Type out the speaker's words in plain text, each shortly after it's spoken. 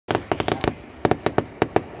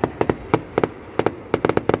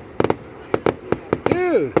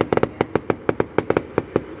dude.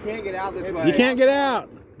 You can't get out this way. You can't get out.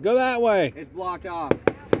 Go that way. It's blocked off.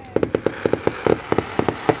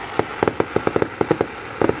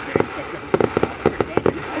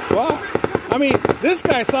 Fuck. I mean, this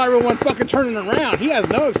guy saw everyone fucking turning around. He has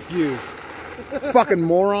no excuse. Fucking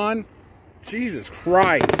moron. Jesus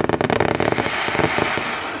Christ.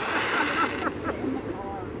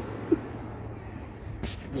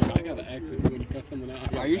 Look, I got an exit when you cut something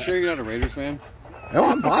out. Are you sure you're not a Raiders fan? No,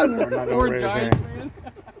 I'm positive I'm not a Or a Raiders Giants fan.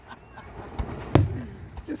 fan?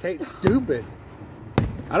 Just hate stupid.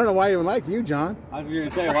 I don't know why I even like you, John. I was going to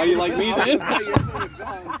say, why do you like me then?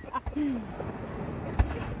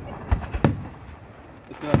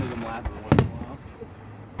 It's going to make him laugh every once in a while.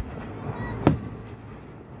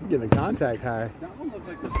 You're getting the contact high. That one looks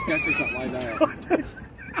like the sketch or something like that.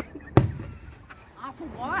 Off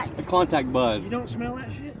of what? Contact buzz. You don't smell that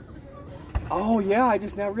shit? Oh, yeah, I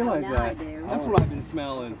just now realized now that. I do. That's what I've been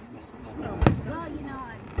smelling. Smell that stuff. Well, you know,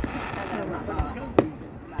 I Smell don't that know fucking skunk.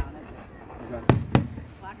 about it.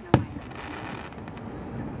 Black and white.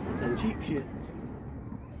 That's that cheap shit.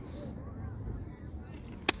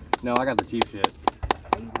 No, I got the cheap shit.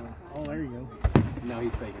 Oh, there you go. No,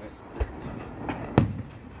 he's faking it.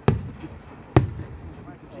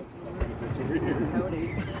 Bitch over here. Cody.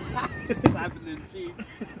 He's clapping in cheeks.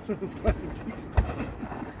 Someone's clapping cheeks.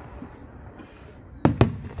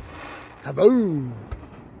 Kaboom!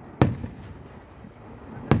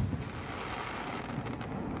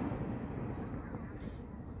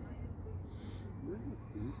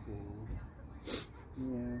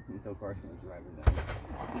 Yeah, until Carson was driving down.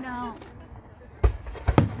 You know,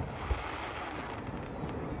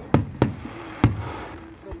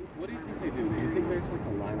 So, what do you think they do? Do you think there's like a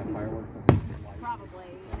line of fireworks that's light? probably.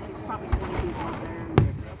 There's probably 20 people up there.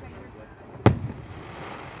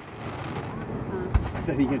 I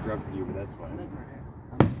said he interrupted you, but that's fine.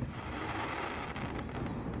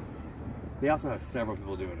 They also have several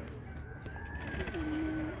people doing it.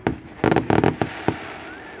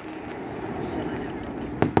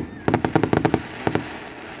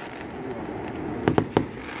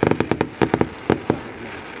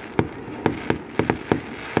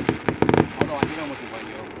 Although I did almost invite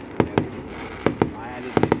you over. I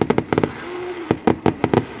didn't.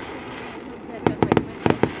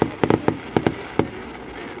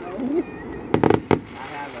 I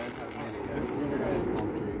have those. It's literally a palm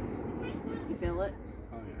tree. You feel it?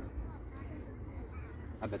 Oh, yeah.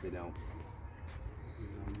 I bet they don't.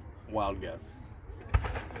 Wild guess.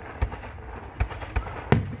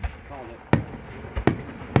 Called it.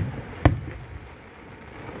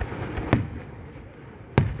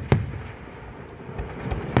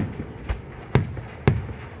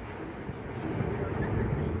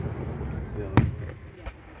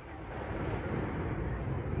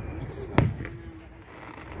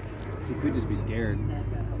 She could just be scared.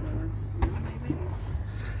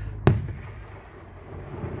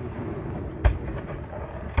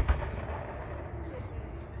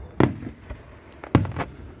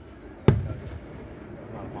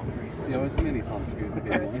 Yeah, it was mini palm tree. It was a For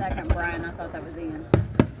big a one. second, Brian, I thought that was Ian.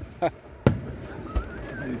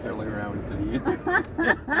 And he started looking around and said, "Ian."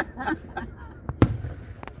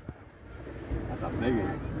 That's a big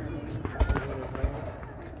one.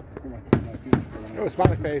 Oh,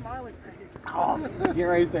 smiley face. Oh, get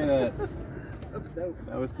ready to say that. That's dope.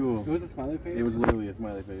 That was cool. It was a smiley face? It was literally a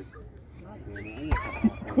smiley face.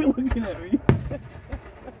 Quit looking at me.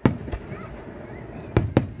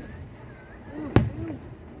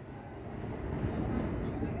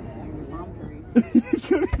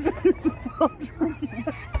 Palm tree.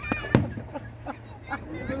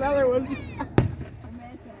 Another one. I'm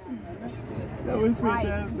missing it. That was Right.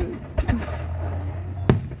 fantastic.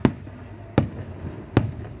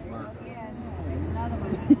 Again, there's another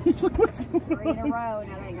one. He's like, what's going 3 in a on? row. Now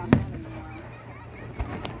they ain't gonna have any more.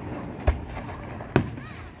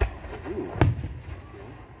 Ooh.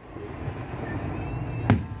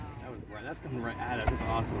 That was bright. That's coming right at us. It's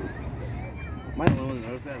awesome. Am I the only one that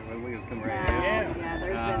noticed that? It looked like it was coming right at us. Yeah,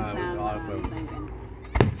 there's Ah, been that was some. awesome. I'm thinking.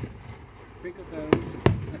 Twinkle toes.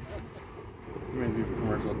 Reminds me of a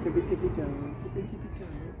commercial. Tippy tippy toe, tippy tippy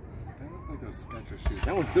toe. That looked like those Skechers shoes.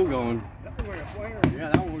 That one's still going. That was like a flare. Yeah,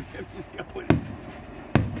 that one kept just going.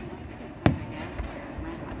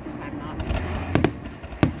 Since I'm not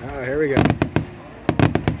Oh, here we go.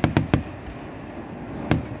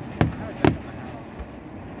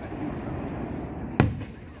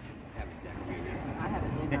 I have a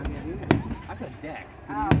dinner give you. I said deck.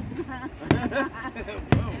 Oh.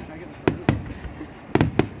 Whoa.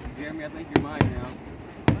 Jeremy, I think you're mine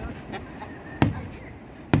now.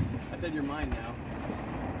 I said you're mine now.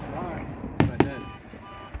 Why? That's what I said.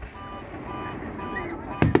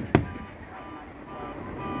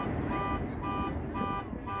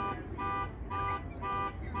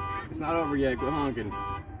 It's not over yet. Quit honking.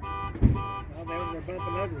 Oh, they're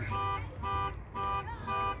bumping others.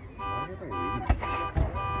 Why is everybody leaving?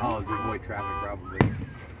 Oh, to avoid traffic, probably.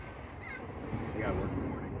 They gotta work in the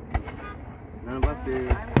morning. None of us do.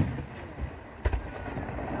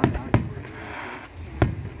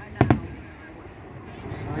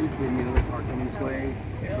 Are you kidding me? Another car coming this way?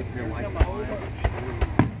 With your lights on.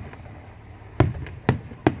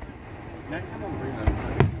 Next time I'll bring that. I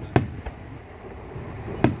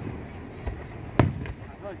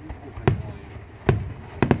feel like this is the technology.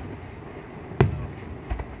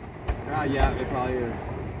 Yeah, it probably is.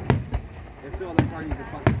 There's still other parties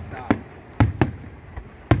that fucking stop.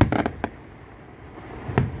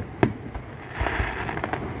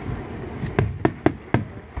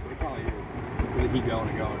 It probably is. Because they keep going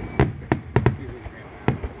and going. It's usually the grand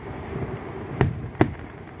amount.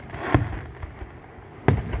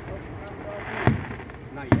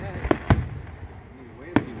 Not yet. You need to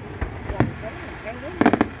wait a few minutes.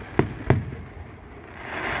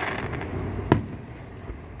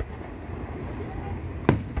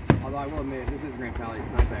 Although I will admit, this is Grand Valley, it's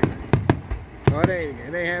not that great. Oh, it ain't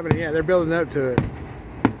happening. Yeah, they're building up to it.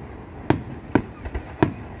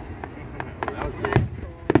 That was cool.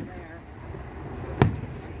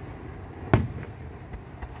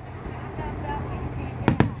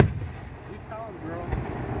 You tell him, girl.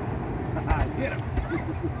 Get him.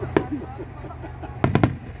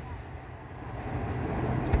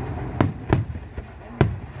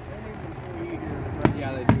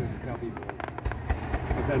 Yeah, they do it to tell people.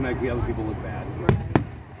 Instead of making other people look bad.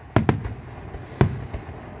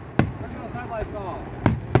 Turn those headlights off.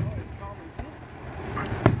 It's common sense.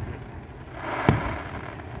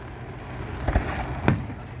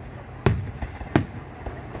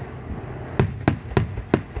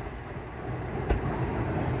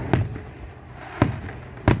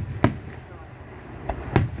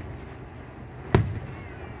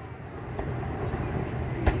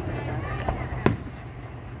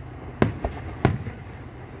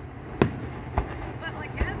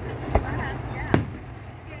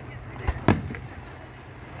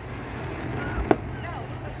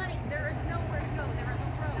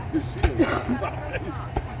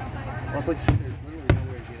 Well, it's like there's literally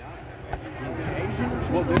nowhere to get out that way.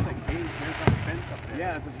 Well, there's a gate. There's a fence up there.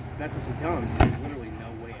 Yeah, that's what she's telling me. There's literally no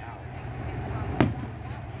way out.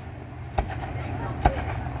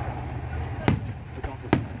 It's also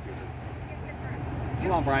something stupid.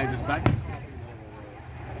 Come on, Brian, just back.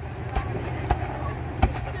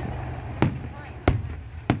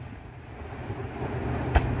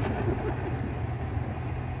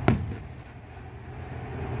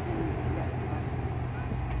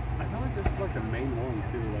 I feel like this is like the main one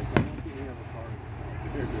too. Like I don't see any other cars.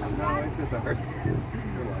 No, it's just ours.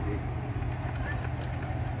 You're lucky.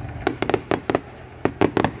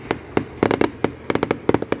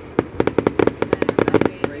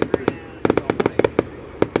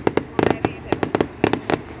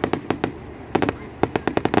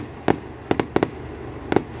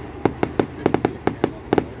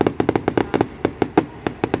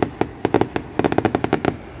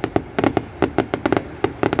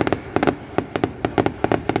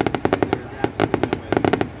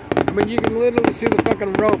 I mean, you can literally see the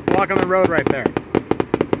fucking rope blocking the road right there.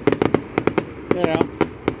 You know.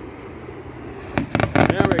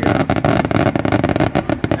 There we go.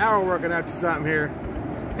 Now we're working up to something here.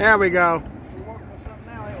 There we go. We're working with something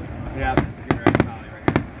now, ain't we? Yeah, this is getting ready to Valley right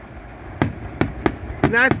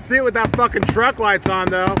here. Nice to see it with that fucking truck lights on,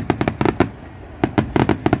 though.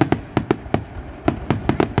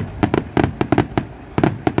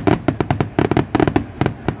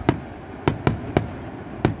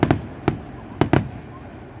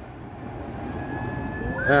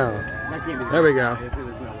 Oh, That can't be there we go. There's no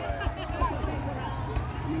way.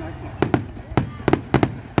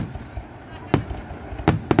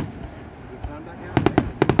 Is the sun back out? This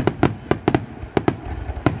has to be.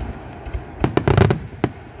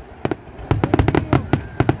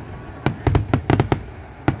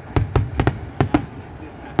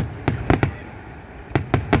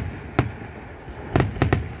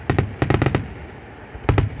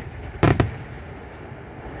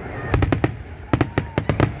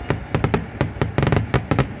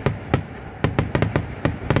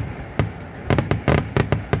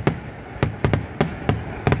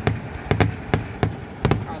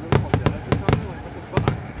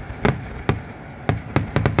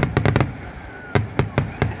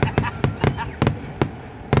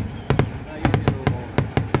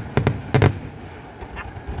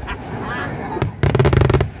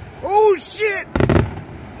 Oh shit!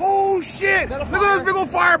 Oh shit! Look at those big old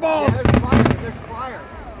fireballs! There's fire. There's fire.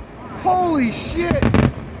 Holy shit!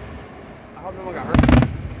 hope no one got hurt.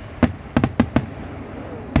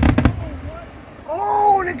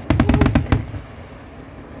 Oh, an explosion!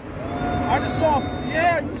 I just saw.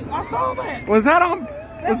 Yeah, I saw that. Was that on?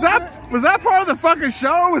 Was that part of the fucking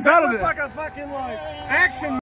show? Was that Looked like a fucking like action